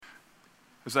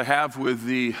As I have with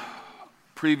the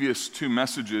previous two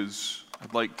messages,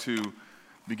 I'd like to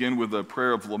begin with a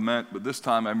prayer of lament, but this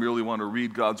time I merely want to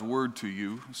read God's word to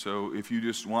you. So if you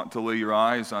just want to lay your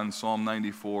eyes on Psalm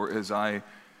 94 as I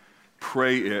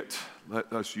pray it,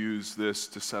 let us use this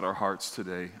to set our hearts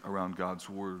today around God's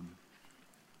word.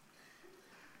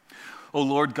 O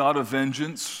Lord, God of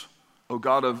vengeance, O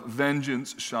God of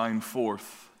vengeance, shine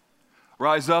forth.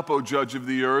 Rise up, O Judge of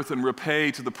the earth, and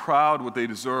repay to the proud what they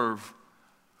deserve.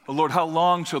 O Lord, how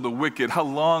long shall the wicked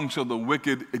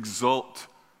exult?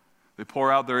 They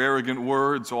pour out their arrogant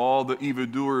words, all the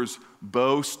evildoers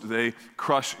boast. They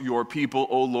crush your people,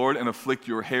 O Lord, and afflict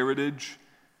your heritage.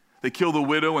 They kill the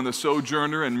widow and the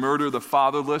sojourner and murder the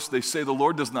fatherless. They say the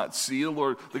Lord does not see,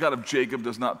 the God of Jacob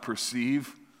does not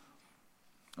perceive.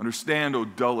 Understand, O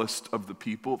dullest of the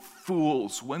people,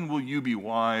 fools, when will you be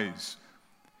wise?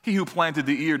 He who planted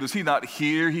the ear, does he not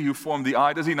hear? He who formed the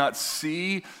eye, does he not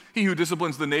see? He who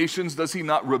disciplines the nations, does he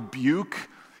not rebuke?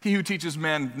 He who teaches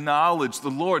man knowledge, the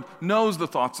Lord knows the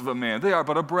thoughts of a man. They are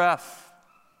but a breath.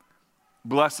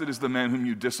 Blessed is the man whom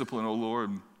you discipline, O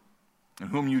Lord, and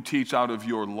whom you teach out of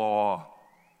your law,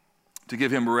 to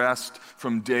give him rest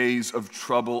from days of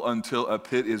trouble until a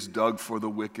pit is dug for the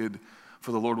wicked.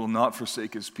 For the Lord will not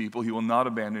forsake his people. He will not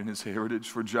abandon his heritage,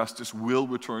 for justice will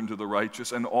return to the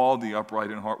righteous, and all the upright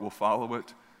in heart will follow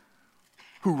it.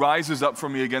 Who rises up for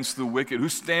me against the wicked? Who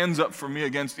stands up for me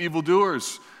against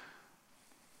evildoers?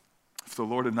 If the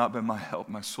Lord had not been my help,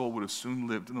 my soul would have soon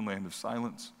lived in the land of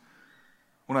silence.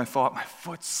 When I thought, my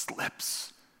foot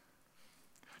slips,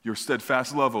 your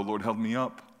steadfast love, O Lord, held me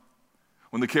up.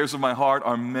 When the cares of my heart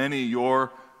are many,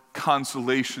 your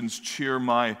consolations cheer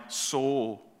my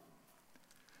soul.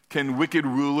 Can wicked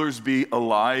rulers be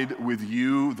allied with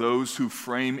you, those who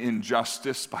frame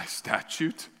injustice by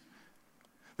statute?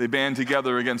 They band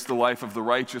together against the life of the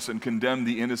righteous and condemn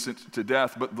the innocent to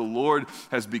death. But the Lord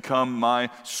has become my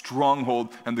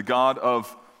stronghold and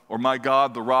my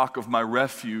God, the rock of my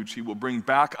refuge. He will bring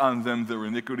back on them their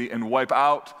iniquity and wipe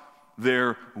out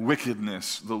their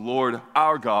wickedness. The Lord,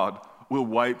 our God, will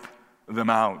wipe them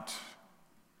out.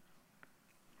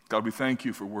 God, we thank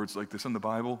you for words like this in the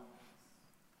Bible.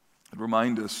 And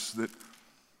remind us that,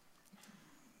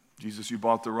 Jesus, you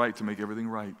bought the right to make everything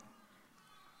right.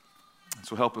 And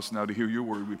so help us now to hear your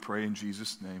word, we pray in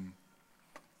Jesus' name.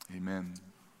 Amen.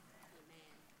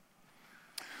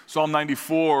 Psalm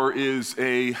 94 is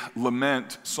a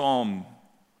lament psalm.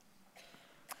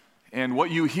 And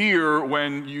what you hear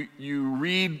when you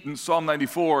read in Psalm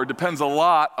 94 depends a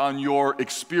lot on your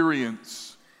experience.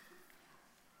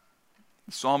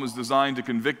 The psalm is designed to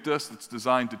convict us, it's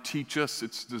designed to teach us,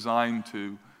 it's designed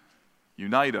to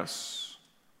unite us.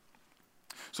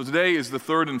 So today is the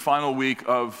third and final week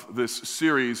of this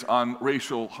series on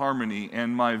racial harmony,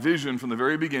 and my vision from the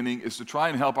very beginning is to try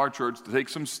and help our church to take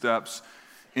some steps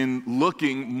in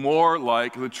looking more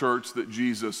like the church that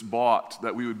Jesus bought,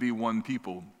 that we would be one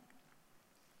people.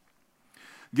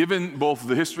 Given both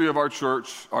the history of our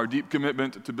church, our deep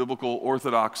commitment to biblical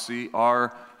orthodoxy,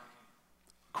 our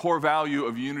core value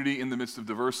of unity in the midst of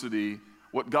diversity,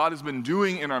 what God has been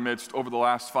doing in our midst over the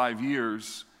last 5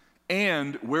 years,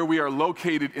 and where we are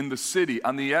located in the city,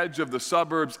 on the edge of the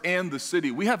suburbs and the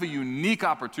city, we have a unique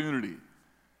opportunity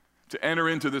to enter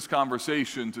into this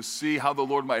conversation to see how the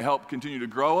Lord might help continue to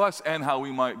grow us and how we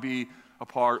might be a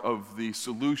part of the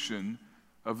solution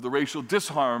of the racial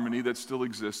disharmony that still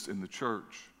exists in the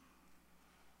church.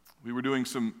 We were doing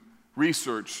some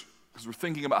research because we're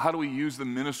thinking about how do we use the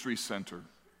ministry center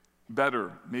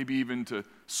better, maybe even to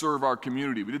serve our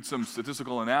community. We did some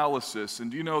statistical analysis,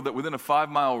 and do you know that within a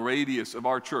 5-mile radius of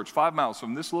our church, 5 miles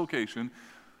from this location,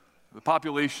 the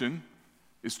population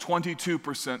is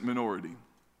 22% minority.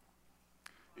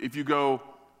 If you go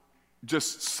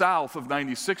just south of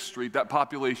 96th Street, that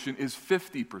population is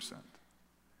 50%.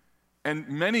 And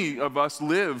many of us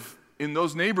live in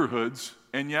those neighborhoods,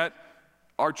 and yet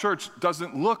our church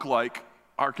doesn't look like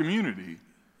our community.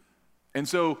 And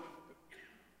so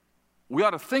we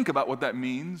ought to think about what that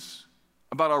means,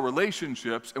 about our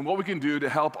relationships, and what we can do to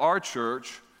help our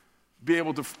church be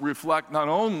able to reflect not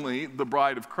only the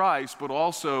bride of Christ, but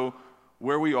also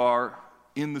where we are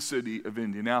in the city of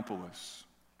Indianapolis.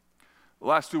 The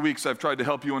last 2 weeks, I've tried to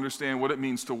help you understand what it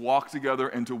means to walk together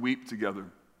and to weep together.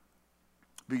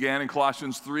 Began in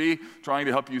Colossians 3, trying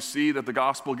to help you see that the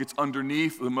gospel gets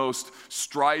underneath the most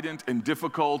strident and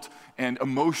difficult and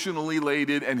emotionally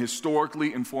laden and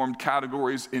historically informed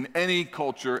categories in any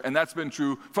culture, and that's been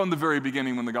true from the very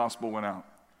beginning when the gospel went out.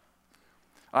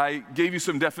 I gave you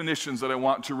some definitions that I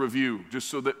want to review, just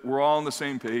so that we're all on the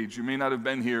same page. You may not have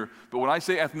been here, but when I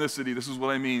say ethnicity, this is what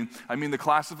I mean. I mean the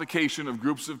classification of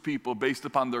groups of people based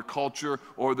upon their culture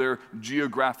or their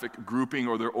geographic grouping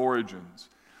or their origins.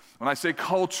 When I say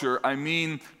culture, I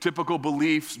mean typical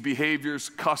beliefs, behaviors,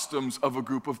 customs of a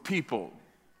group of people.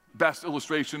 Best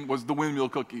illustration was the windmill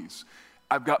cookies.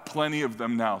 I've got plenty of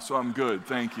them now, so I'm good.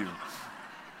 Thank you.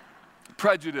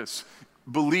 Prejudice.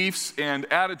 Beliefs and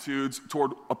attitudes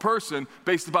toward a person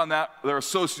based upon that, their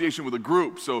association with a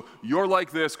group. So you're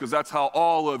like this because that's how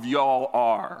all of y'all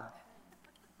are.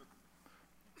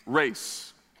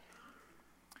 Race.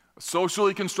 A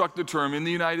socially constructed term in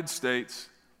the United States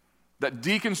that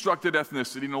deconstructed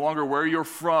ethnicity, no longer where you're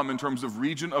from in terms of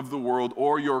region of the world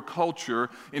or your culture,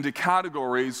 into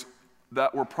categories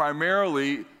that were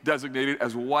primarily designated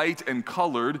as white and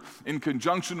colored in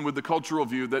conjunction with the cultural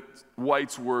view that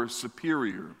whites were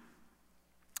superior.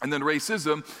 And then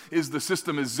racism is the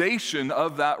systemization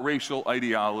of that racial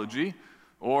ideology,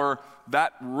 or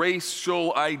that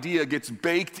racial idea gets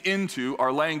baked into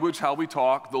our language, how we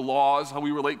talk, the laws, how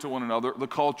we relate to one another, the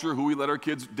culture, who we let our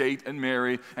kids date and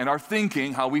marry, and our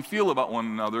thinking, how we feel about one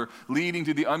another, leading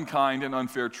to the unkind and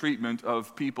unfair treatment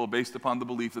of people based upon the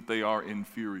belief that they are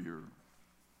inferior.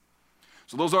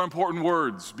 So those are important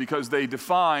words because they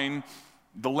define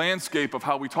the landscape of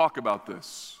how we talk about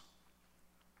this.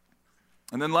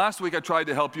 And then last week I tried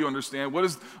to help you understand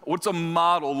what's a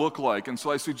model look like. And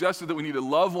so I suggested that we need to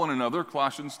love one another,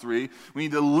 Colossians 3. We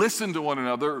need to listen to one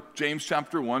another, James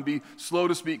chapter 1. Be slow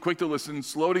to speak, quick to listen,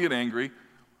 slow to get angry.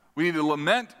 We need to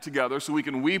lament together so we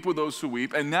can weep with those who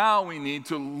weep. And now we need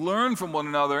to learn from one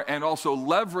another and also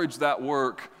leverage that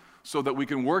work so that we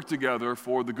can work together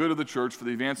for the good of the church, for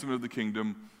the advancement of the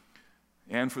kingdom,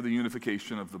 and for the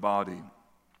unification of the body.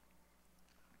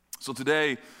 So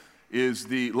today is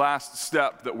the last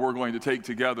step that we're going to take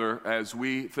together as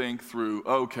we think through,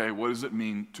 okay, what does it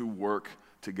mean to work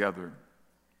together?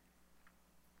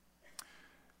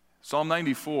 Psalm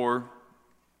 94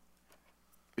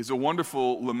 is a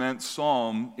wonderful lament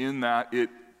psalm in that it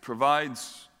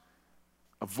provides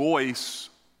a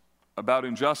voice about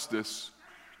injustice,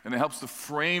 and it helps to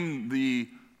frame the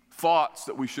thoughts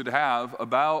that we should have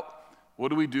about what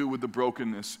do we do with the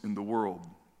brokenness in the world.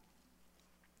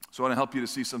 So I want to help you to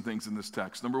see some things in this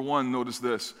text. Number one, notice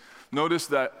this. Notice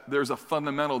that there's a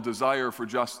fundamental desire for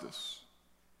justice.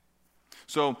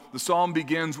 So the psalm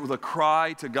begins with a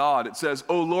cry to God. It says,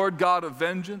 "O Lord God of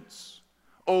vengeance,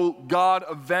 O God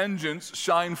of vengeance,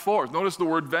 shine forth." Notice the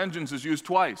word vengeance is used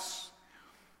twice.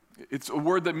 It's a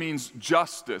word that means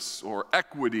justice or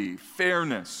equity,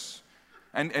 fairness.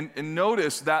 And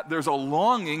notice that there's a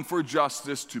longing for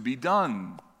justice to be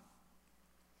done.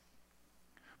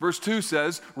 Verse 2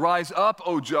 says, "Rise up,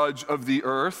 O judge of the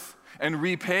earth, and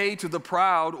repay to the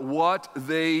proud what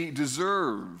they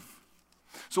deserve."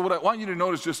 So what I want you to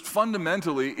notice just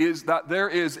fundamentally is that there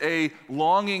is a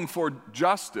longing for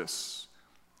justice.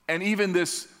 And even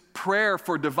this prayer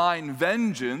for divine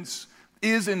vengeance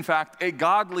is in fact a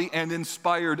godly and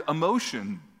inspired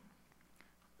emotion.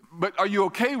 But are you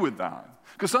okay with that?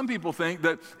 Because some people think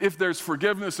that if there's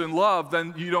forgiveness and love,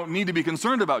 then you don't need to be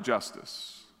concerned about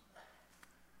justice.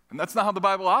 And that's not how the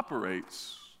Bible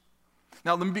operates.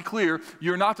 Now, let me be clear.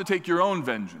 You're not to take your own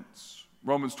vengeance.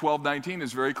 Romans 12:19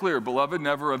 is very clear. "Beloved,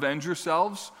 never avenge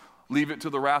yourselves. Leave it to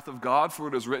the wrath of God, for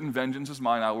it is written, 'Vengeance is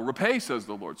mine, I will repay,' says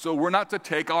the Lord." So we're not to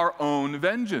take our own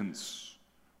vengeance.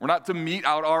 We're not to mete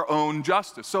out our own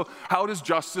justice. So how does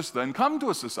justice then come to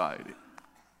a society?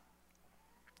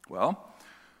 Well,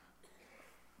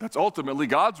 that's ultimately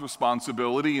God's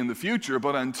responsibility in the future,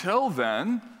 but until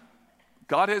then,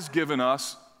 God has given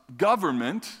us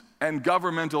government and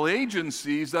governmental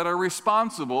agencies that are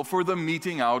responsible for the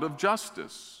meting out of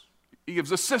justice. He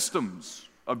gives us systems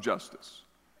of justice.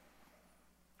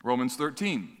 Romans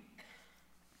 13,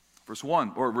 verse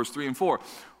 1, or verse 3 and 4.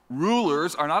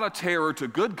 "Rulers are not a terror to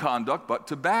good conduct, but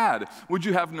to bad. Would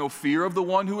you have no fear of the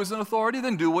one who is in authority?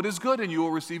 Then do what is good, and you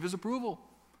will receive his approval.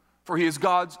 For he is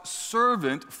God's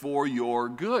servant for your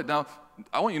good." Now,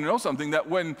 I want you to know something, that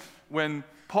when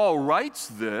Paul writes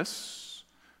this,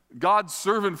 God's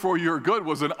servant for your good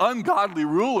was an ungodly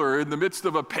ruler in the midst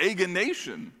of a pagan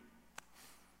nation.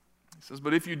 He says,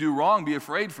 "But if you do wrong, be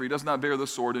afraid, for he does not bear the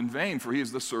sword in vain, for he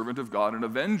is the servant of God, an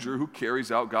avenger who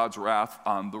carries out God's wrath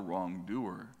on the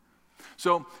wrongdoer."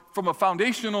 So from a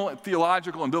foundational,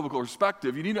 theological, and biblical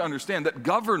perspective, you need to understand that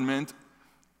government,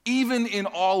 even in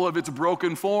all of its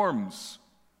broken forms,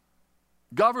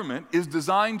 government is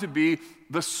designed to be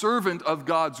the servant of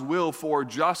God's will for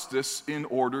justice in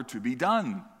order to be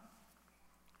done.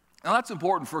 Now that's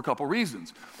important for a couple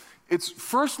reasons. It's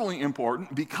firstly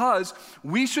important because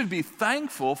we should be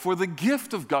thankful for the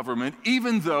gift of government,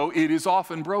 even though it is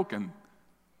often broken.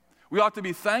 We ought to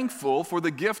be thankful for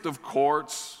the gift of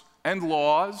courts and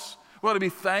laws. We ought to be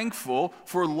thankful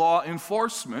for law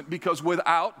enforcement, because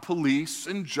without police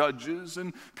and judges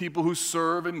and people who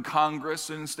serve in Congress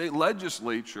and state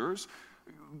legislatures,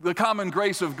 the common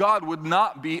grace of God would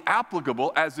not be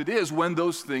applicable as it is when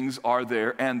those things are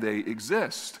there and they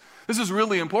exist. This is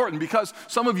really important because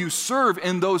some of you serve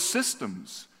in those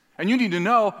systems, and you need to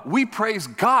know we praise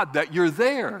God that you're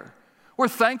there. We're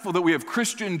thankful that we have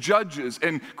Christian judges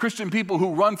and Christian people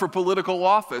who run for political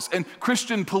office and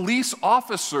Christian police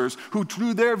officers who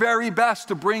do their very best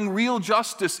to bring real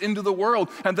justice into the world,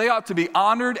 and they ought to be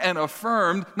honored and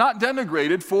affirmed, not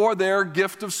denigrated, for their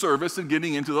gift of service and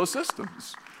getting into those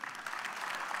systems.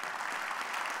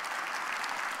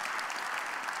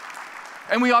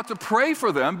 And we ought to pray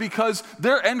for them because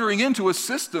they're entering into a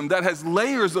system that has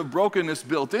layers of brokenness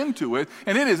built into it.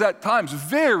 And it is at times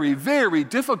very, very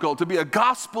difficult to be a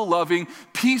gospel-loving,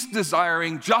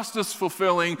 peace-desiring,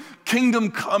 justice-fulfilling,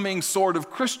 kingdom-coming sort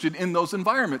of Christian in those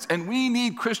environments. And we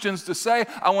need Christians to say,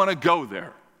 I want to go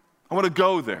there. I want to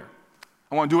go there.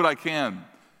 I want to do what I can.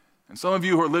 And some of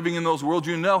you who are living in those worlds,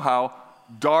 you know how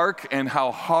dark and how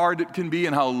hard it can be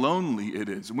and how lonely it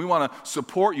is. And we want to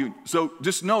support you. So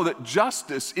just know that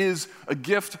justice is a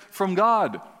gift from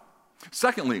God.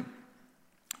 Secondly,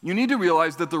 you need to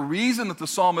realize that the reason that the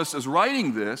psalmist is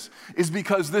writing this is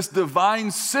because this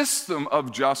divine system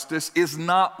of justice is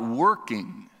not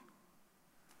working.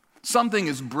 Something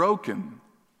is broken.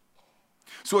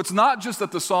 So it's not just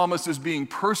that the psalmist is being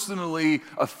personally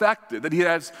affected, that he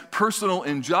has personal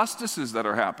injustices that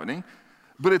are happening,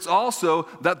 but it's also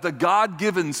that the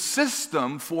God-given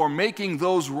system for making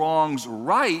those wrongs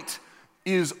right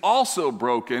is also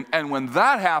broken. And when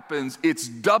that happens, it's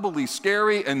doubly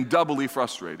scary and doubly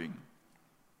frustrating.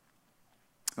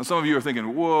 Now, some of you are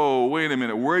thinking, whoa, wait a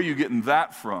minute, where are you getting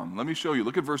that from? Let me show you.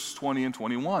 Look at verses 20 and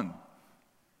 21.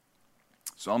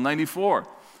 Psalm 94.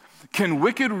 Can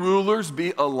wicked rulers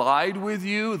be allied with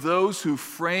you, those who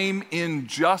frame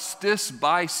injustice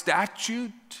by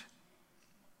statute?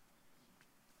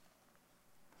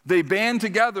 They band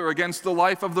together against the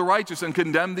life of the righteous and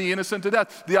condemn the innocent to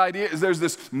death. The idea is there's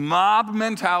this mob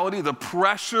mentality. The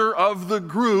pressure of the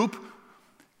group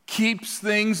keeps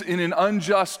things in an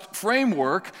unjust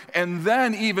framework, and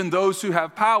then even those who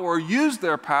have power use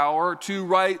their power to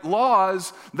write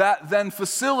laws that then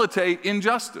facilitate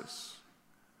injustice.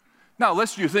 Now,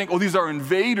 lest you think, oh, these are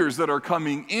invaders that are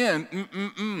coming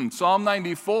in. Psalm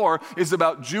 94 is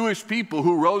about Jewish people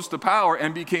who rose to power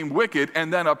and became wicked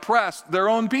and then oppressed their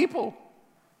own people.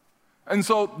 And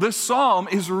so this psalm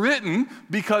is written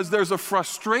because there's a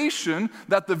frustration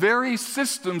that the very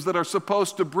systems that are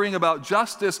supposed to bring about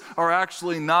justice are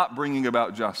actually not bringing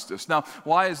about justice. Now,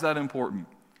 why is that important?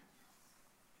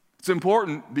 It's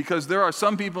important because there are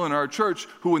some people in our church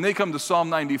who, when they come to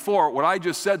Psalm 94, what I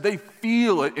just said, they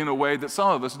feel it in a way that some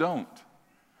of us don't.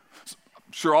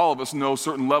 I'm sure all of us know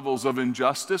certain levels of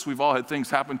injustice. We've all had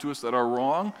things happen to us that are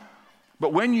wrong.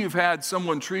 But when you've had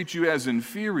someone treat you as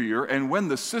inferior, and when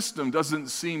the system doesn't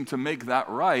seem to make that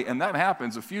right, and that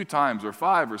happens a few times, or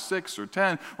 5 or 6 or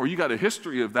 10, or you got a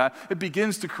history of that, it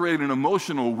begins to create an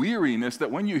emotional weariness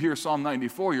that when you hear Psalm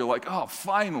 94, you're like, oh,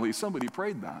 finally, somebody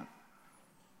prayed that.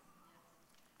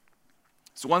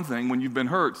 It's one thing when you've been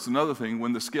hurt. It's another thing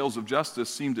when the scales of justice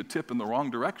seem to tip in the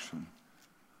wrong direction.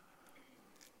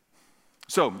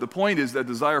 So the point is that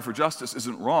desire for justice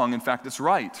isn't wrong. In fact, it's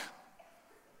right.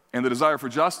 And the desire for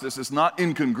justice is not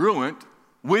incongruent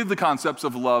with the concepts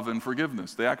of love and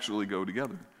forgiveness. They actually go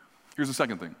together. Here's the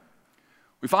second thing.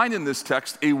 We find in this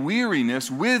text a weariness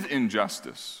with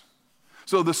injustice.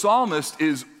 So the psalmist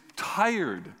is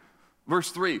tired.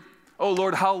 Verse 3. Oh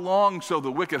Lord, how long shall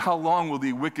how long will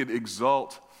the wicked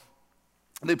exult?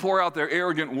 They pour out their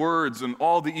arrogant words and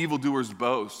all the evildoers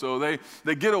boast. So they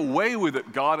get away with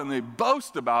it, God, and they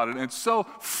boast about it. And it's so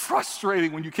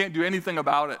frustrating when you can't do anything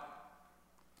about it.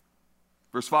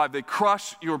 Verse 5, they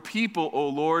crush your people, O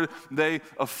Lord. They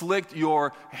afflict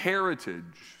your heritage.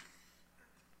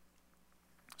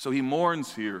 So he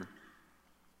mourns here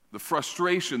the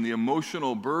frustration, the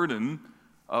emotional burden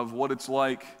of what it's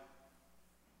like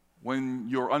when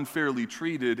you're unfairly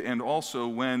treated, and also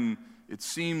when it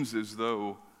seems as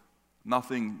though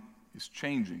nothing is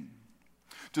changing.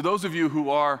 To those of you who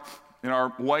are in our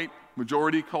white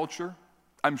majority culture,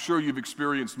 I'm sure you've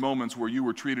experienced moments where you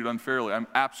were treated unfairly. I'm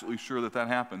absolutely sure that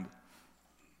happened.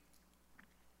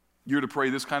 You're to pray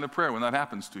this kind of prayer when that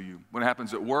happens to you. When it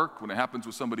happens at work, when it happens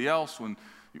with somebody else,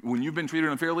 when you've been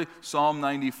treated unfairly, Psalm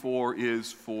 94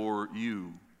 is for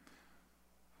you.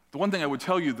 The one thing I would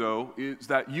tell you, though, is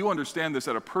that you understand this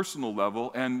at a personal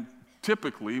level, and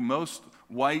typically most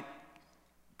white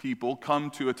people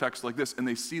come to a text like this, and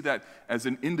they see that as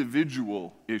an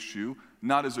individual issue,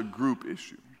 not as a group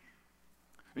issue.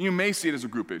 And you may see it as a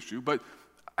group issue, but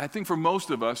I think for most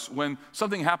of us, when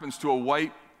something happens to a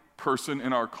white person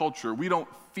in our culture, we don't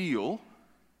feel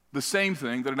the same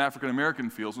thing that an African American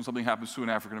feels when something happens to an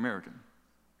African American.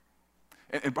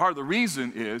 And part of the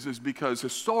reason is because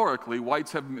historically,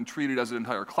 whites haven't been treated as an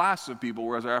entire class of people,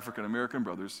 whereas our African American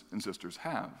brothers and sisters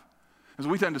have. And so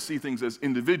we tend to see things as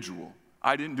individual.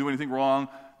 I didn't do anything wrong.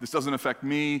 This doesn't affect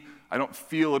me. I don't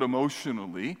feel it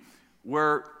emotionally.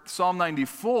 Where Psalm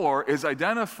 94 is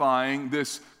identifying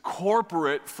this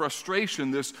corporate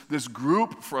frustration, this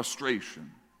group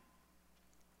frustration.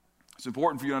 It's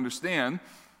important for you to understand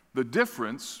the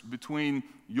difference between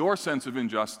your sense of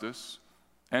injustice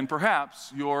and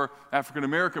perhaps your African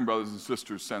American brothers and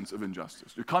sisters' sense of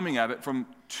injustice. You're coming at it from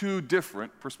two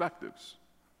different perspectives.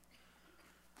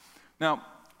 Now,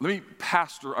 let me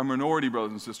pastor our minority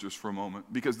brothers and sisters for a moment,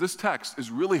 because this text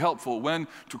is really helpful when,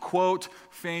 to quote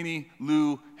Fannie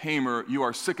Lou Hamer, you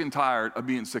are sick and tired of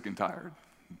being sick and tired.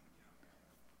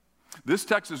 This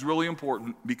text is really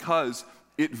important because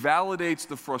it validates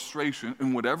the frustration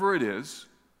in whatever it is.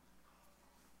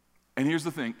 And here's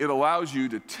the thing, it allows you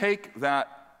to take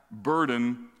that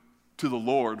burden to the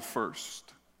Lord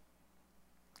first.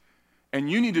 And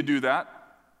you need to do that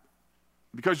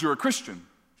because you're a Christian.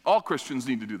 All Christians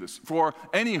need to do this. For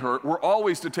any hurt, we're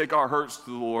always to take our hurts to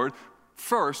the Lord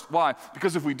first. Why?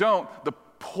 Because if we don't, the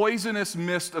poisonous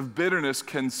mist of bitterness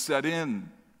can set in.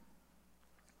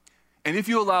 And if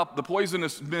you allow the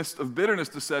poisonous mist of bitterness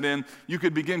to set in, you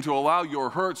could begin to allow your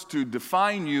hurts to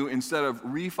define you instead of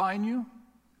refine you.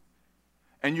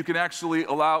 And you can actually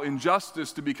allow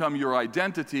injustice to become your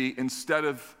identity instead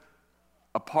of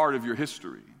a part of your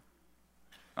history.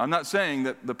 I'm not saying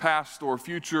that the past or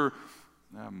future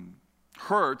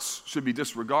hurts should be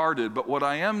disregarded, but what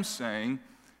I am saying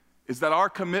is that our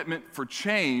commitment for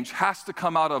change has to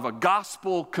come out of a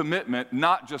gospel commitment,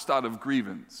 not just out of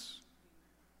grievance.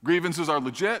 Grievances are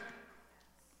legit,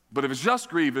 but if it's just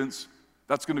grievance,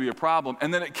 that's going to be a problem.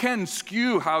 And then it can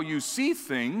skew how you see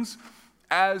things,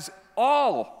 as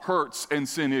all hurts and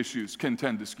sin issues can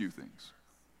tend to skew things.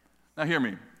 Now hear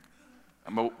me.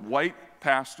 I'm a white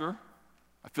pastor.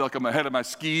 I feel like I'm ahead of my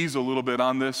skis a little bit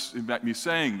on this, me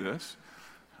saying this.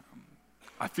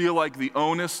 I feel like the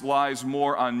onus lies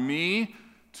more on me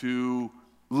to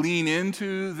lean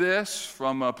into this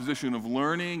from a position of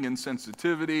learning and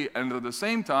sensitivity, and at the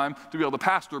same time, to be able to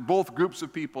pastor both groups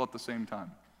of people at the same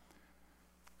time.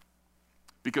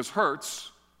 Because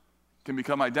hurts can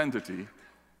become identity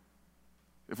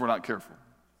if we're not careful.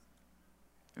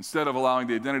 Instead of allowing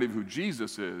the identity of who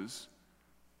Jesus is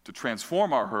to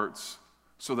transform our hurts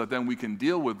so that then we can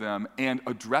deal with them and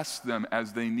address them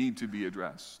as they need to be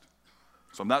addressed.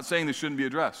 So I'm not saying they shouldn't be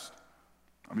addressed.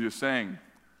 I'm just saying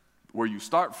where you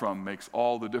start from makes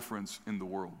all the difference in the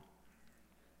world.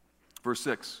 Verse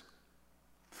 6.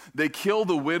 They kill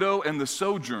the widow and the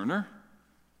sojourner.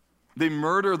 They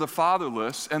murder the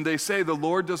fatherless, and they say the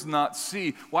Lord does not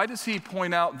see. Why does he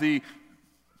point out the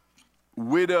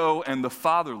widow and the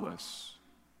fatherless?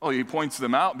 Well, he points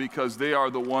them out because they are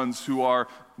the ones who are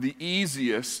the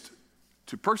easiest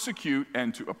to persecute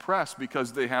and to oppress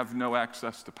because they have no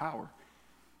access to power.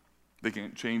 They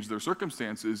can't change their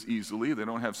circumstances easily. They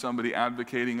don't have somebody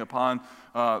advocating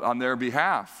on their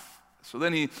behalf. So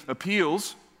then he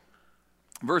appeals.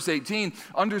 Verse 18,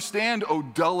 understand, O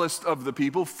dullest of the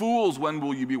people, fools, when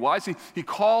will you be wise? He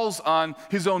calls on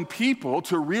his own people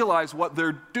to realize what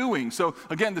they're doing. So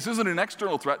again, this isn't an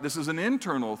external threat, this is an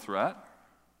internal threat.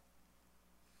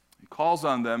 He calls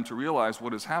on them to realize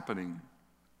what is happening.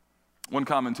 One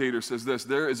commentator says this,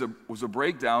 was a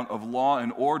breakdown of law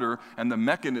and order, and the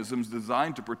mechanisms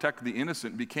designed to protect the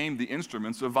innocent became the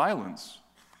instruments of violence.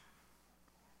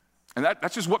 And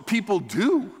that's just what people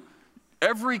do.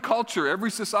 Every culture,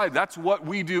 every society, that's what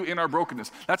we do in our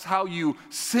brokenness. That's how you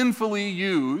sinfully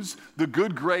use the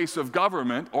good grace of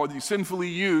government, or you sinfully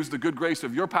use the good grace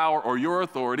of your power or your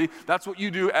authority. That's what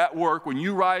you do at work when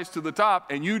you rise to the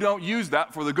top, and you don't use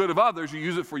that for the good of others. You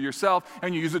use it for yourself,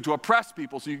 and you use it to oppress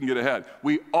people so you can get ahead.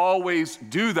 We always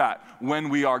do that when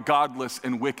we are godless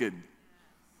and wicked.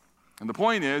 And the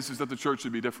point is that the church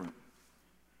should be different.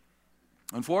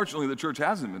 Unfortunately, the church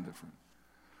hasn't been different.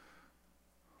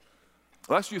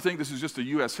 Lest you think this is just a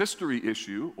U.S. history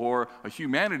issue or a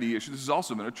humanity issue, this has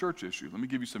also been a church issue. Let me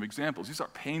give you some examples. These are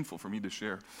painful for me to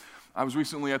share. I was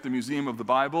recently at the Museum of the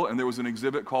Bible, and there was an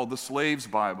exhibit called The Slave's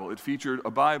Bible. It featured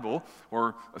a Bible,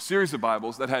 or a series of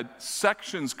Bibles, that had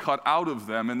sections cut out of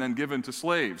them and then given to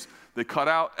slaves. They cut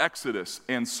out Exodus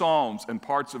and Psalms and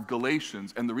parts of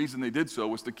Galatians, and the reason they did so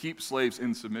was to keep slaves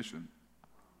in submission.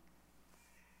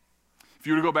 If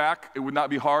you were to go back, it would not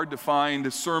be hard to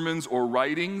find sermons or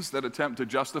writings that attempt to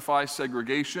justify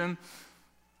segregation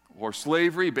or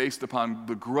slavery based upon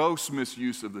the gross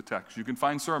misuse of the text. You can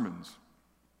find sermons.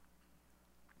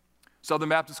 Southern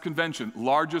Baptist Convention,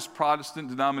 largest Protestant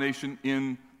denomination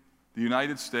in the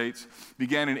United States,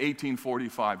 began in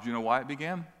 1845. Do you know why it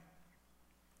began?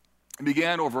 It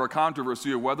began over a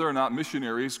controversy of whether or not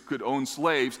missionaries could own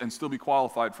slaves and still be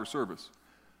qualified for service.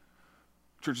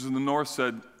 Churches in the North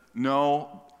said,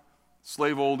 no,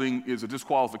 slaveholding is a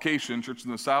disqualification. Churches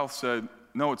in the South said,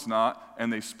 no, it's not,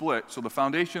 and they split. So the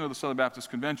foundation of the Southern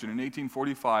Baptist Convention in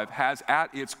 1845 has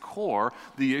at its core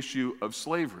the issue of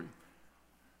slavery.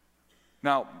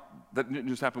 Now, that didn't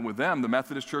just happen with them. The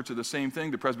Methodist Church did the same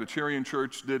thing. The Presbyterian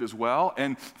Church did as well.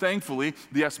 And thankfully,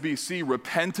 the SBC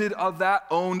repented of that,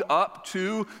 owned up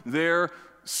to their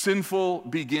sinful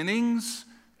beginnings,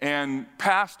 and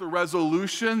passed a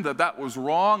resolution that that was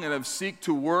wrong, and have sought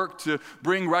to work to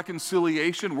bring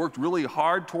reconciliation, worked really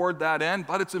hard toward that end.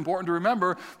 But it's important to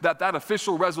remember that that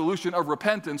official resolution of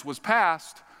repentance was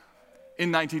passed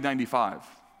in 1995.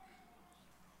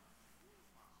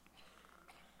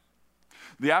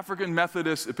 The African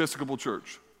Methodist Episcopal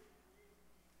Church,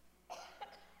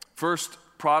 first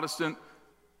Protestant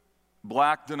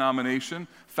black denomination,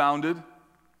 founded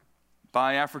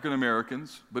by African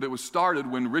Americans, but it was started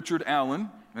when Richard Allen,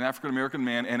 an African American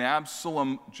man, and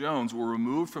Absalom Jones were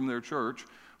removed from their church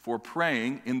for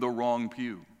praying in the wrong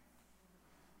pew.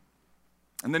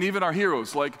 And then even our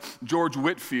heroes like George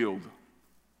Whitefield,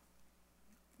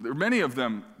 there are many of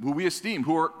them who we esteem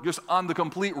who are just on the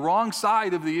complete wrong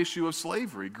side of the issue of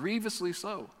slavery, grievously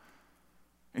so.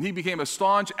 And he became a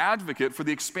staunch advocate for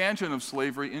the expansion of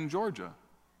slavery in Georgia.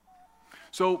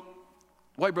 So,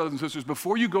 white brothers and sisters,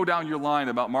 before you go down your line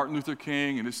about Martin Luther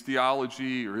King and his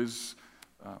theology or his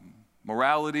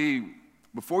morality,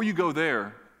 before you go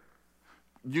there,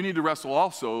 you need to wrestle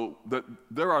also that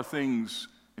there are things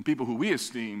in people who we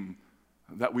esteem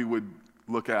that we would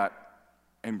look at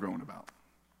and groan about.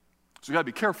 So you got to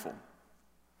be careful,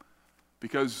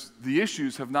 because the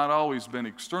issues have not always been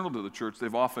external to the church,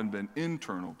 they've often been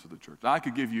internal to the church. Now, I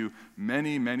could give you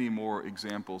many, many more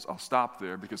examples. I'll stop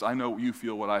there because I know you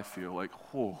feel what I feel, like,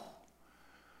 whoa.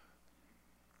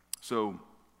 So,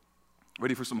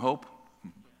 ready for some hope?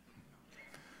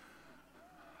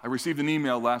 I received an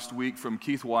email last week from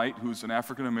Keith White, who's an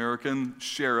African-American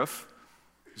sheriff.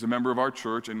 He's a member of our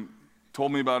church, and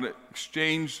told me about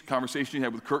an conversation he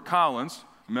had with Kurt Collins,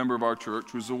 a member of our church,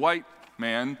 who's a white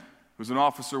man who's an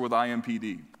officer with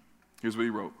IMPD. Here's what he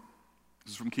wrote.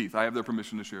 This is from Keith. I have their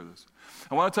permission to share this.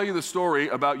 I want to tell you the story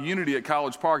about unity at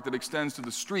College Park that extends to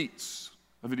the streets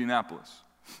of Indianapolis.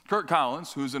 Kurt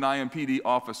Collins, who's an IMPD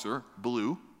officer,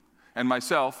 blue, and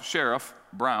myself, Sheriff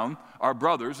Brown, are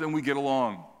brothers, and we get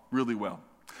along really well.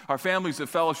 Our families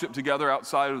have fellowshiped together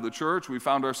outside of the church. We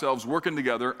found ourselves working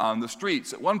together on the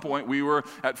streets. At one point, we were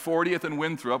at 40th and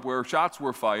Winthrop, where shots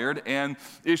were fired and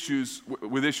issues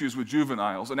with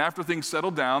juveniles. And after things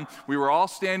settled down, we were all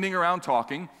standing around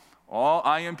talking, all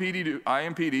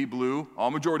IMPD, blue,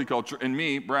 all majority culture, and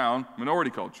me, brown,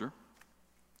 minority culture,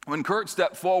 when Kurt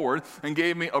stepped forward and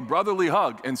gave me a brotherly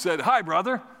hug and said, "Hi,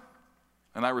 brother,"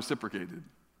 and I reciprocated.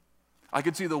 I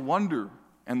could see the wonder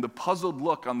and the puzzled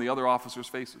look on the other officers'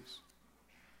 faces.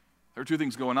 There are two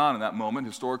things going on in that moment.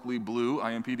 Historically, blue,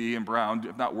 IMPD, and brown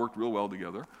have not worked real well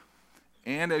together.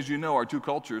 And as you know, our two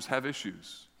cultures have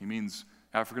issues. He means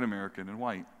African American and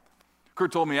white.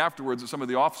 Kurt told me afterwards that some of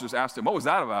the officers asked him, "What was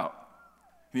that about?"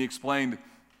 And he explained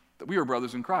that we are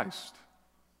brothers in Christ.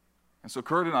 And so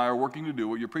Kurt and I are working to do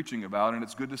what you're preaching about, and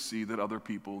it's good to see that other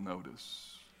people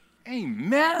notice.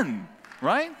 Amen,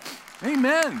 right?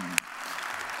 Amen.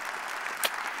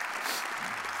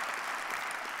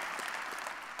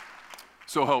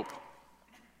 So hope.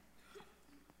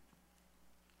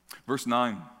 Verse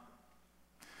 9.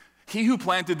 He who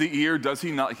planted the ear, does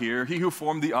he not hear? He who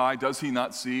formed the eye, does he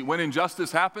not see? When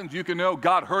injustice happens, you can know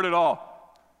God heard it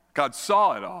all. God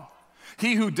saw it all.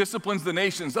 He who disciplines the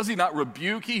nations, does he not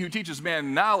rebuke? He who teaches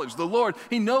man knowledge, the Lord,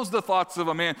 he knows the thoughts of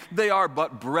a man. They are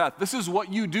but breath. This is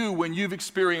what you do when you've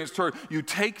experienced hurt. You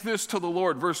take this to the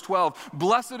Lord. Verse 12,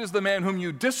 blessed is the man whom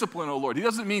you discipline, O Lord. He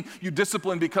doesn't mean you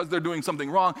discipline because they're doing something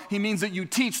wrong. He means that you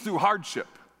teach through hardship.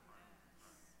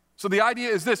 So the idea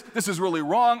is this is really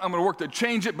wrong. I'm going to work to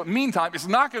change it, but meantime, it's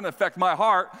not going to affect my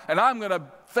heart, and I'm going to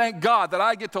thank God that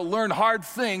I get to learn hard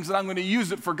things, and I'm going to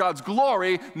use it for God's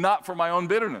glory, not for my own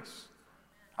bitterness.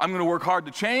 I'm going to work hard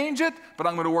to change it, but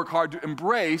I'm going to work hard to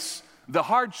embrace the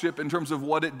hardship in terms of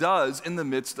what it does in the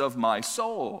midst of my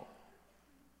soul.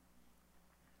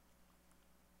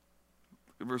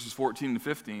 Verses 14 to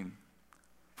 15.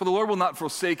 For the Lord will not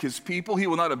forsake his people. He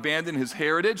will not abandon his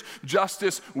heritage.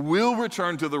 Justice will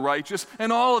return to the righteous,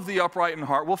 and all of the upright in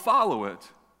heart will follow it.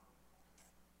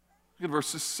 Look at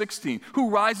verses 16.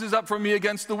 Who rises up for me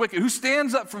against the wicked? Who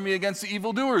stands up for me against the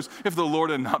evildoers? If the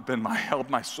Lord had not been my help,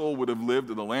 my soul would have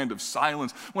lived in the land of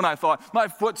silence. When I thought, my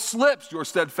foot slips, your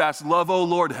steadfast love, O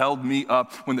Lord, held me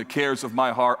up. When the cares of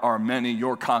my heart are many,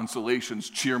 your consolations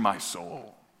cheer my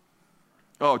soul.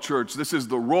 Oh, church, this is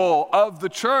the role of the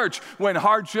church when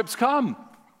hardships come,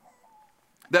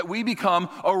 that we become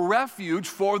a refuge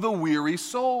for the weary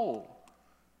soul.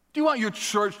 Do you want your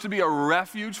church to be a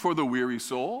refuge for the weary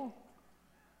soul?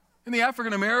 In the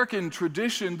African American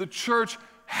tradition, the church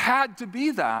had to be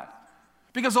that,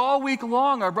 because all week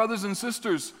long, our brothers and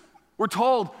sisters were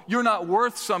told, you're not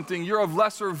worth something, you're of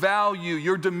lesser value,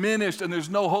 you're diminished, and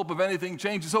there's no hope of anything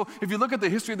changing. So if you look at the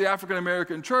history of the African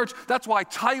American church, that's why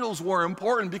titles were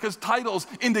important, because titles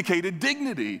indicated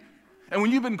dignity. And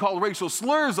when you've been called racial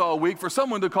slurs all week, for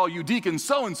someone to call you deacon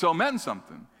so-and-so meant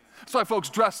something. That's why folks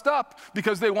dressed up,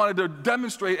 because they wanted to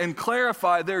demonstrate and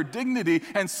clarify their dignity.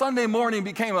 And Sunday morning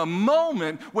became a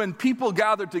moment when people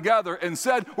gathered together and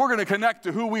said, we're going to connect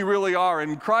to who we really are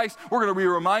in Christ. We're going to be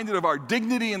reminded of our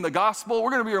dignity in the gospel.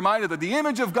 We're going to be reminded that the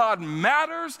image of God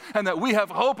matters and that we have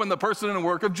hope in the person and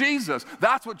work of Jesus.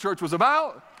 That's what church was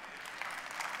about.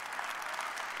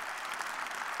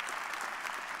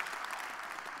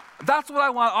 That's what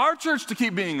I want our church to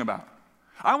keep being about.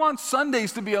 I want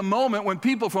Sundays to be a moment when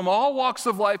people from all walks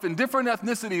of life and different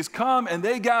ethnicities come and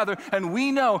they gather, and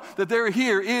we know that there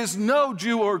here is no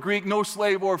Jew or Greek, no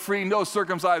slave or free, no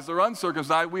circumcised or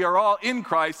uncircumcised. We are all in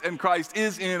Christ, and Christ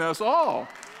is in us all,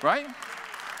 right?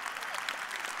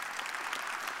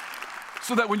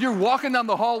 So that when you're walking down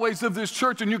the hallways of this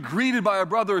church and you're greeted by a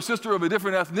brother or sister of a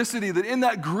different ethnicity, that in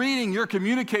that greeting you're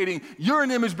communicating, you're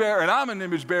an image bearer and I'm an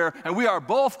image bearer, and we are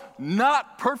both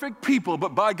not perfect people,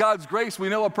 but by God's grace we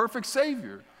know a perfect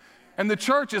Savior. And the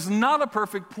church is not a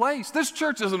perfect place. This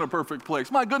church isn't a perfect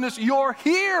place. My goodness, you're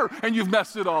here and you've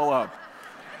messed it all up.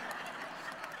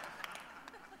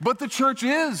 But the church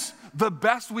is the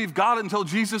best we've got until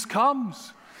Jesus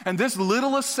comes. And this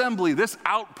little assembly, this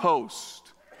outpost,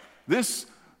 this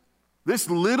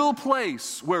little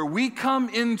place where we come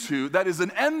into, that is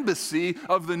an embassy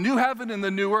of the new heaven and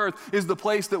the new earth, is the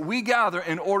place that we gather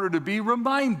in order to be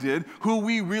reminded who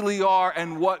we really are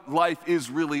and what life is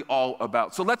really all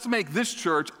about. So let's make this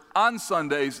church on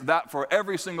Sundays that for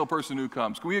every single person who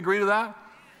comes. Can we agree to that?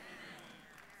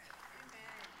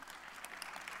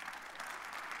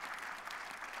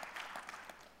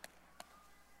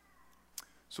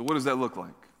 So what does that look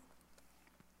like?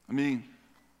 Let me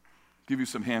give you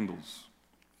some handles.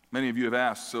 Many of you have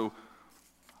asked, so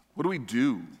what do we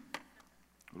do?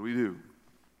 What do we do?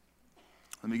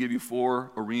 Let me give you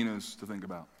 4 arenas to think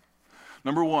about.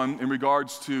 Number 1, in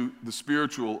regards to the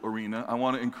spiritual arena, I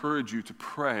want to encourage you to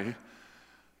pray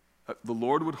that the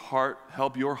Lord would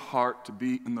help your heart to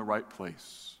be in the right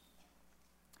place.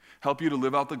 Help you to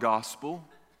live out the gospel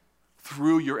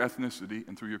through your ethnicity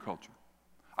and through your culture.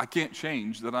 I can't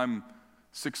change that I'm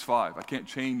 6'5". I can't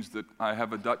change that I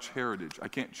have a Dutch heritage. I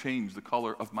can't change the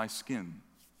color of my skin.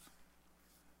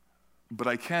 But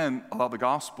I can allow the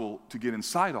gospel to get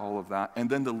inside all of that and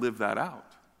then to live that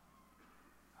out.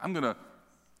 I'm going to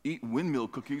eat windmill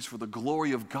cookies for the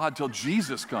glory of God till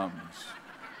Jesus comes.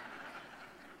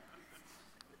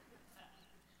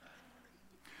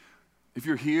 If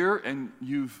you're here and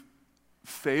you've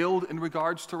failed in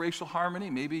regards to racial harmony,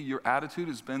 maybe your attitude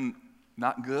has been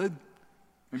not good.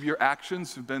 Maybe your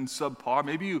actions have been subpar.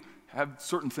 Maybe you have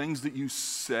certain things that you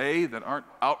say that aren't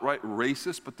outright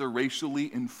racist, but they're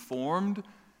racially informed,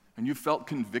 and you felt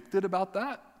convicted about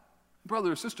that.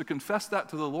 Brother or sister, confess that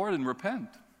to the Lord and repent.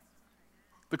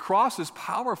 The cross is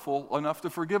powerful enough to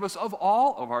forgive us of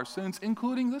all of our sins,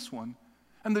 including this one.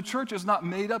 And the church is not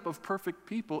made up of perfect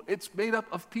people. It's made up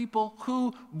of people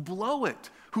who blow it,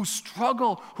 who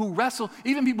struggle, who wrestle,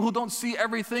 even people who don't see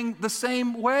everything the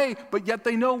same way, but yet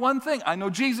they know one thing. I know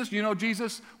Jesus, you know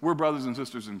Jesus, we're brothers and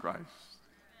sisters in Christ.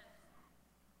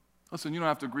 Listen, you don't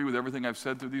have to agree with everything I've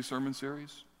said through these sermon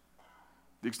series.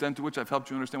 The extent to which I've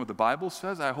helped you understand what the Bible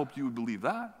says, I hope you would believe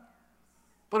that.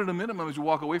 But at a minimum, as you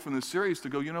walk away from this series, to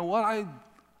go, you know what,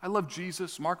 I I love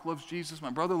Jesus, Mark loves Jesus, my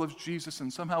brother loves Jesus,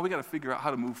 and somehow we got to figure out how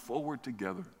to move forward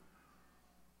together.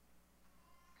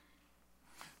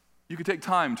 You could take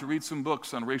time to read some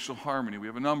books on racial harmony. We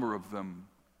have a number of them.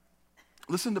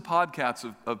 Listen to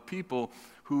podcasts of people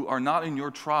who are not in your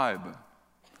tribe.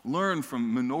 Learn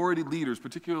from minority leaders,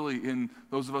 particularly in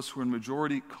those of us who are in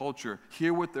majority culture.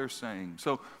 Hear what they're saying.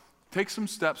 So take some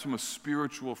steps from a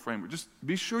spiritual framework. Just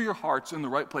be sure your heart's in the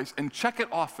right place and check it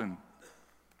often.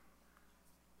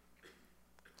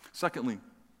 Secondly,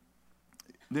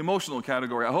 the emotional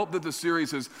category. I hope that the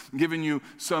series has given you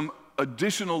some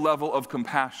additional level of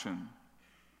compassion.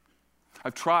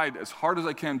 I've tried as hard as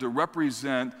I can to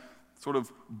represent sort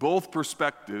of both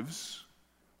perspectives,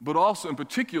 but also in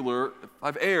particular,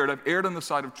 I've erred on the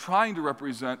side of trying to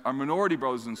represent our minority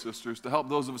brothers and sisters to help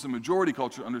those of us in majority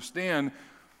culture understand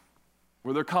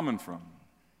where they're coming from.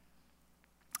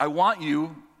 I want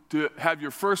you to have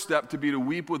your first step to be to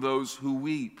weep with those who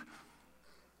weep,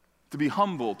 to be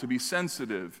humble, to be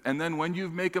sensitive. And then when you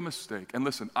make a mistake, and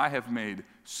listen, I have made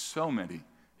so many,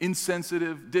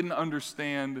 insensitive, didn't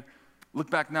understand, look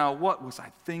back now, what was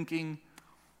I thinking?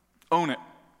 Own it.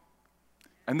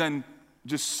 And then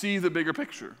just see the bigger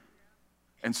picture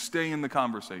and stay in the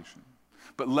conversation.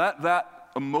 But let that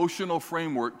emotional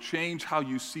framework change how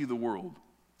you see the world.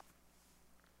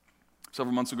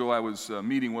 Several months ago, I was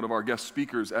meeting one of our guest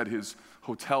speakers at his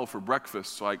hotel for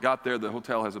breakfast. So I got there, the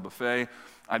hotel has a buffet.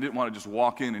 I didn't want to just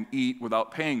walk in and eat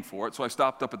without paying for it. So I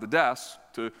stopped up at the desk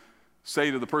to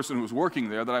say to the person who was working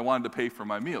there that I wanted to pay for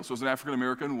my meal. So as an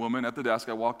African-American woman at the desk,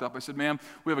 I walked up. I said, ma'am,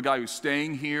 we have a guy who's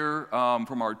staying here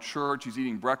from our church. He's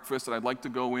eating breakfast, and I'd like to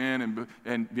go in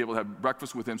and be able to have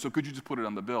breakfast with him. So could you just put it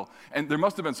on the bill? And there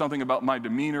must have been something about my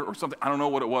demeanor or something. I don't know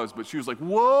what it was, but she was like,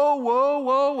 whoa, whoa,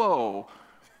 whoa, whoa.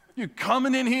 You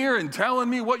coming in here and telling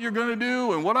me what you're going to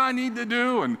do and what I need to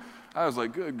do? And I was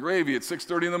like, good gravy, it's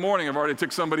 6:30 in the morning. I've already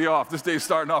took somebody off. This day's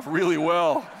starting off really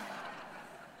well.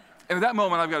 And at that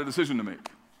moment, I've got a decision to make.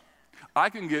 I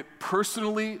can get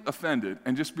personally offended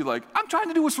and just be like, I'm trying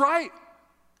to do what's right.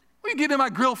 What are you getting in my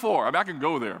grill for? I mean, I can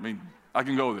go there. I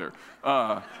can go there.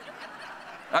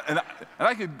 And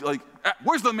I could, like,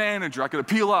 where's the manager? I could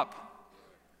appeal up.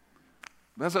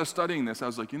 But as I was studying this, I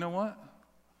was like, you know what?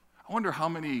 I wonder how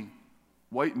many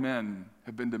white men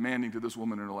have been demanding to this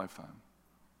woman in her lifetime.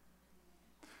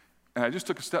 And I just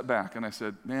took a step back and I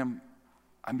said, ma'am,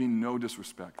 I mean no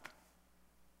disrespect.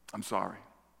 I'm sorry.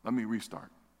 Let me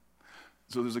restart.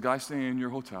 So there's a guy staying in your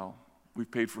hotel. We've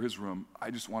paid for his room.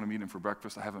 I just want to meet him for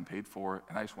breakfast. I haven't paid for it,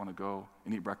 and I just want to go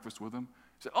and eat breakfast with him.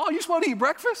 He said, oh, you just want to eat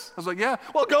breakfast? I was like, yeah.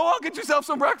 Well, go on, get yourself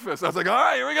some breakfast. I was like, all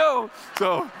right, here we go.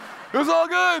 So it was all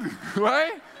good,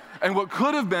 right? And what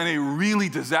could have been a really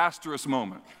disastrous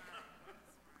moment.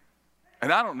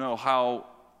 And I don't know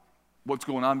what's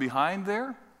going on behind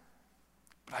there,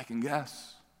 but I can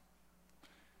guess.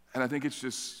 And I think it's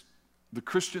just the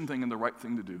Christian thing and the right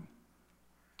thing to do,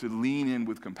 to lean in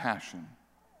with compassion,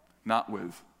 not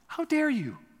with, how dare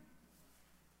you?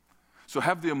 So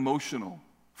have the emotional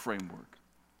framework.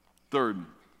 Third,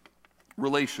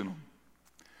 relational.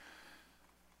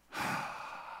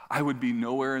 I would be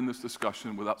nowhere in this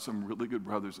discussion without some really good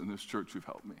brothers in this church who've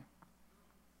helped me.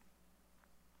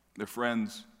 They're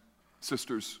friends,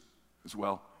 sisters as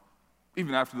well.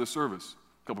 Even after the service,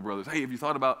 a couple brothers, hey, have you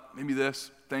thought about maybe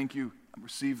this? Thank you. I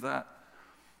received that.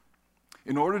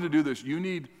 In order to do this, you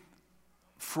need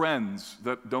friends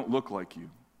that don't look like you.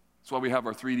 That's why we have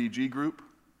our 3DG group,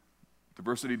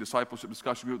 Diversity Discipleship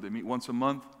Discussion Group. They meet once a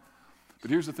month. But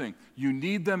here's the thing. You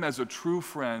need them as a true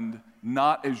friend,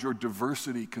 not as your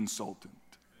diversity consultant.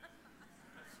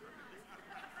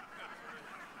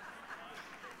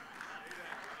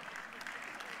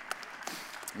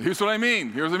 Here's what I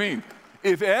mean.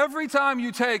 If every time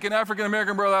you take an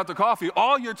African-American brother out to coffee,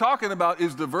 all you're talking about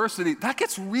is diversity, that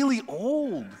gets really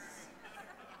old.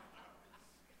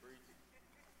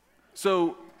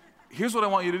 So here's what I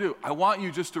want you to do. I want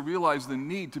you just to realize the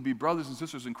need to be brothers and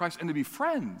sisters in Christ and to be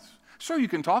friends. Sure, you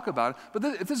can talk about it, but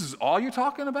if this is all you're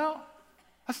talking about,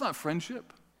 that's not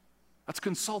friendship. That's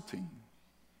consulting.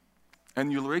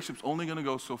 And your relationship's only going to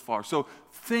go so far. So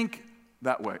think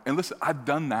that way. And listen, I've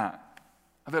done that.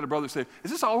 I've had a brother say, is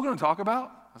this all we're going to talk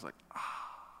about? I was like,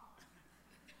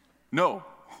 no.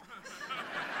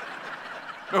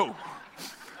 No.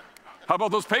 How about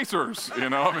those Pacers?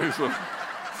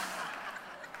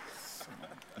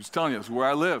 Just telling you, it's where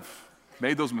I live.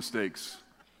 Made those mistakes.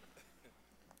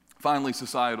 Finally,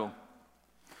 societal.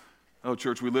 Oh,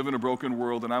 church, we live in a broken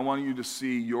world, and I want you to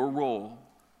see your role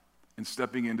in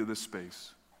stepping into this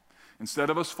space.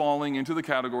 Instead of us falling into the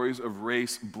categories of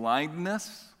race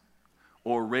blindness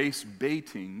or race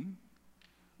baiting,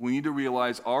 we need to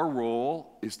realize our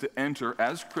role is to enter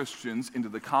as Christians into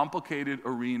the complicated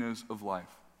arenas of life.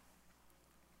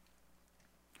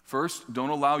 First,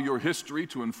 don't allow your history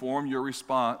to inform your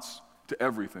response to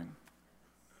everything.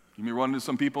 You may run into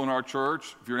some people in our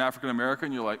church, if you're an African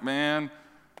American, you're like, man,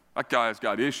 that guy's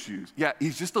got issues. Yeah,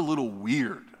 he's just a little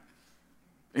weird.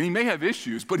 And he may have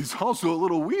issues, but he's also a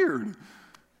little weird.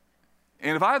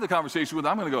 And if I have the conversation with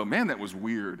him, I'm going to go, man, that was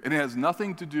weird. And it has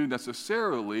nothing to do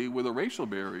necessarily with a racial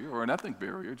barrier or an ethnic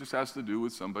barrier. It just has to do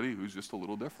with somebody who's just a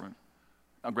little different.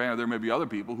 Now, granted, there may be other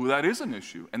people who that is an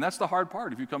issue. And that's the hard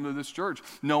part if you come to this church,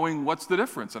 knowing what's the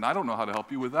difference. And I don't know how to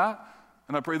help you with that.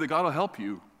 And I pray that God will help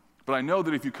you. But I know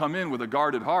that if you come in with a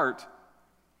guarded heart,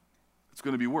 it's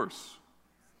going to be worse.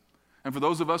 And for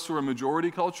those of us who are majority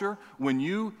culture, when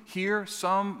you hear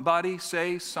somebody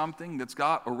say something that's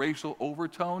got a racial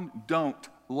overtone, don't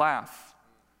laugh.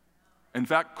 In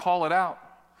fact, call it out.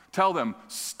 Tell them,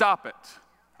 stop it.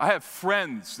 I have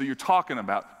friends that you're talking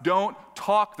about. Don't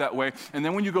talk that way. And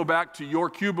then when you go back to your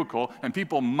cubicle and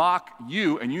people mock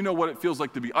you and you know what it feels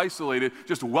like to be isolated,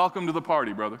 just welcome to the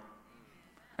party, brother.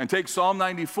 And take Psalm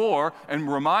 94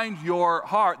 and remind your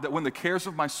heart that when the cares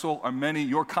of my soul are many,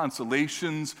 your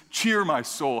consolations cheer my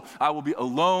soul. I will be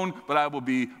alone, but I will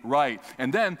be right.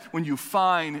 And then when you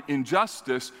find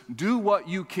injustice, do what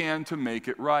you can to make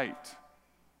it right.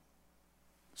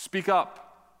 Speak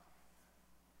up.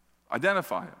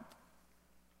 Identify it.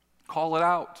 Call it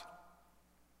out.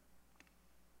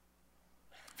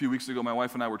 A few weeks ago, my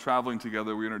wife and I were traveling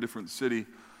together. We were in a different city.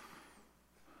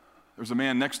 There was a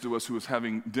man next to us who was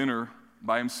having dinner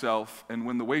by himself, and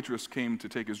when the waitress came to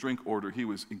take his drink order, he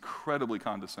was incredibly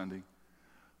condescending.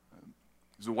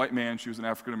 He was a white man, she was an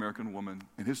African-American woman,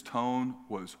 and his tone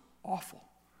was awful.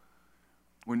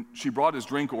 When she brought his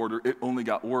drink order, it only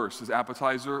got worse. His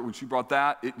appetizer, when she brought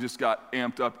that, it just got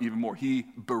amped up even more. He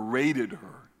berated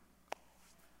her.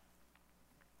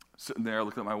 Sitting there,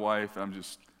 looking at my wife, and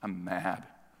I'm mad.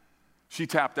 She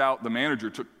tapped out. The manager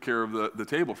took care of the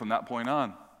table from that point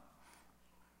on.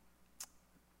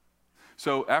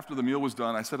 So after the meal was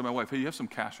done, I said to my wife, hey, you have some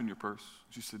cash in your purse?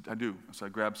 She said, I do. So I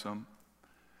grabbed some.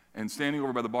 And standing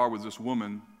over by the bar was this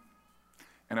woman,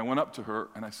 and I went up to her,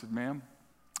 and I said, ma'am,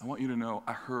 I want you to know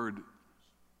I heard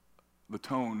the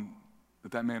tone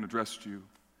that man addressed you.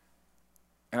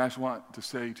 And I just want to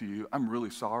say to you, I'm really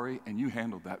sorry, and you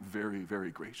handled that very, very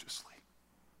graciously.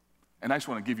 And I just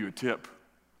want to give you a tip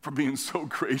for being so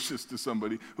gracious to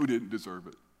somebody who didn't deserve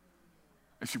it.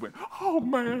 And she went, oh,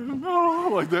 man,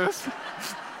 oh, like this.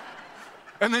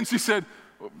 And then she said,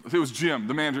 it was Jim,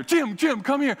 the manager. Jim,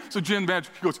 come here. So Jim,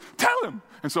 manager, he goes, tell him.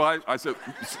 And so I said,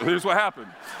 here's what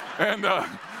happened. And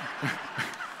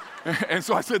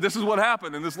so I said, this is what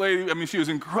happened. And this lady, she was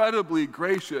incredibly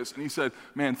gracious. And he said,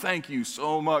 man, thank you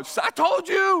so much. She said, I told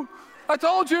you.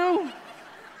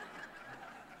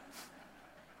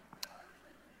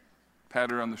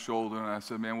 Patted her on the shoulder, and I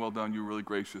said, man, well done. You were really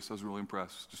gracious. I was really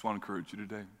impressed. Just want to encourage you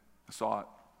today. I saw it.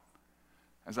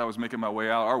 As I was making my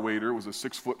way out, our waiter was a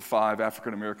 6'5"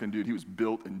 African-American dude. He was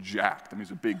built and jacked.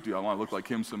 He's a big dude. I want to look like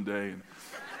him someday. And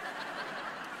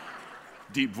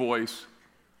deep voice.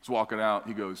 He's walking out.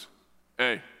 He goes,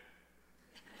 hey.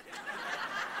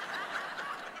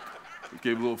 He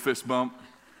gave a little fist bump,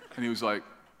 and he was like,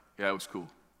 yeah, it was cool.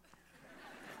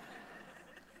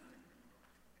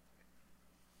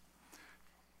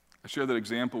 I share that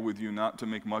example with you not to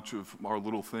make much of our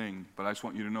little thing, but I just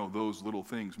want you to know those little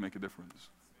things make a difference.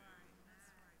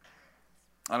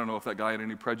 I don't know if that guy had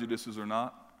any prejudices or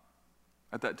not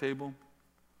at that table.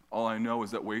 All I know is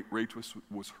that waitress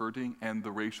was hurting, and the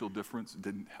racial difference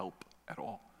didn't help at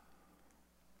all.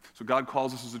 So God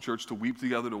calls us as a church to weep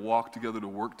together, to walk together, to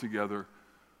work together.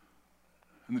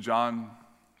 In the John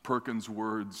Perkins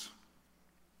words,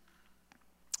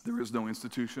 there is no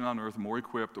institution on earth more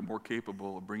equipped or more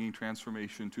capable of bringing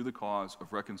transformation to the cause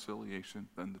of reconciliation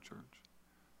than the church.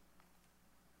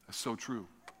 That's so true.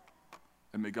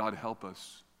 And may God help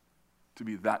us to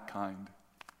be that kind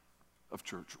of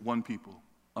church. One people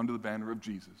under the banner of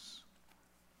Jesus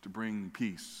to bring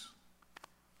peace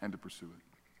and to pursue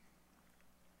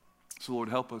it. So Lord,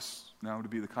 help us now to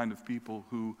be the kind of people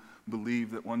who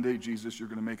believe that one day, Jesus, you're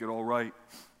going to make it all right,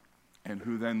 and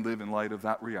who then live in light of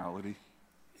that reality.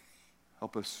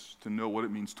 Help us to know what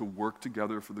it means to work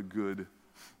together for the good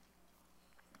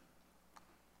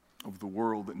of the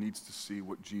world that needs to see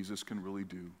what Jesus can really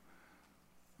do.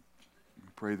 We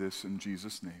pray this in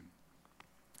Jesus' name.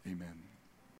 Amen.